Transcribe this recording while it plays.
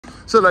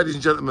So, ladies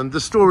and gentlemen, the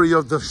story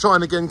of the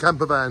Shine Again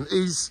camper van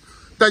is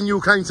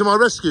Daniel came to my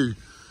rescue.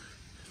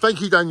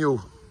 Thank you,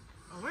 Daniel.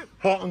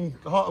 Heart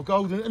of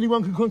gold. And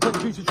anyone can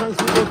contact you to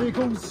transport their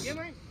vehicles? Yeah,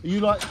 mate. Are you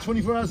like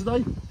 24 hours a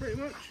day? Pretty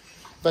much.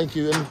 Thank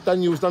you. And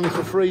Daniel's done it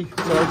for free.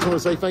 So I just want to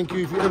say thank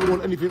you. If you ever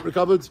want anything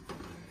recovered,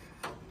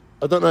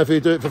 I don't know if he'll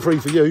do it for free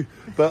for you,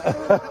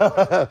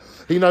 but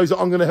he knows that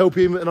I'm going to help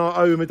him and I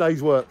owe him a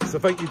day's work. So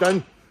thank you,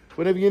 Dan.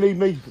 Whenever you need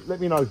me, let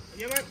me know.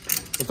 Yeah, mate.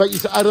 And thank you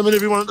to Adam and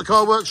everyone at the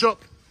car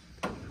workshop.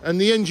 And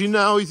the engine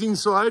now is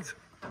inside.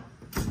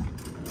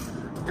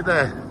 Look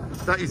there.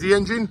 That is the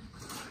engine.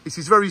 This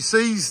is very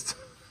seized.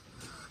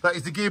 That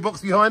is the gearbox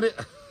behind it.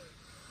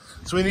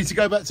 So we need to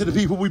go back to the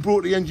people we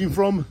brought the engine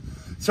from,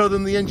 tell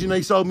them the engine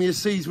they sold me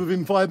is seized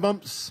within 5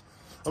 months.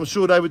 I'm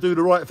sure they would do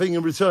the right thing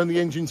and return the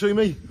engine to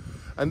me.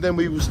 And then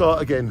we will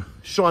start again.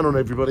 Shine on,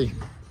 everybody.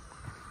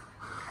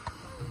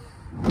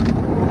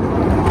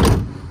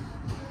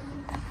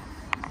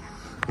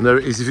 And there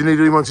it is. If you need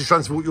anyone to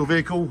transport your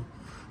vehicle,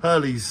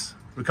 Hurley's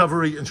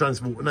Recovery and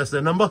Transport, and that's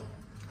their number.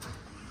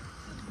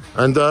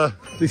 And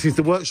this is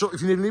the workshop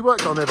if you need any work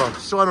done ever.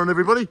 Shine on,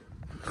 everybody.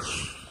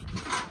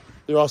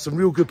 There are some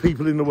real good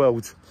people in the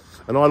world,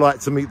 and I like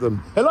to meet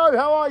them. Hello,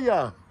 how are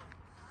you?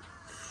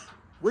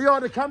 We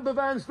are the camper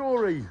van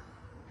story.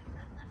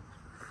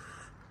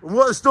 And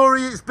what a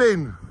story it's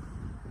been.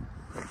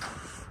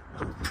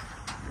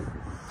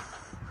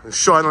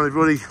 Shine on,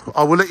 everybody.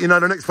 I will let you know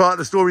the next part of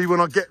the story when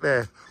I get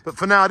there. But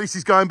for now, this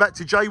is going back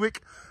to Jaywick.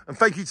 And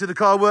thank you to the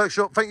car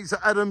workshop. Thank you to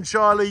Adam,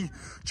 Charlie,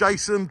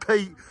 Jason,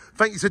 Pete.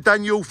 Thank you to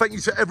Daniel. Thank you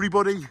to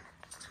everybody.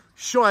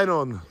 Shine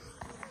on.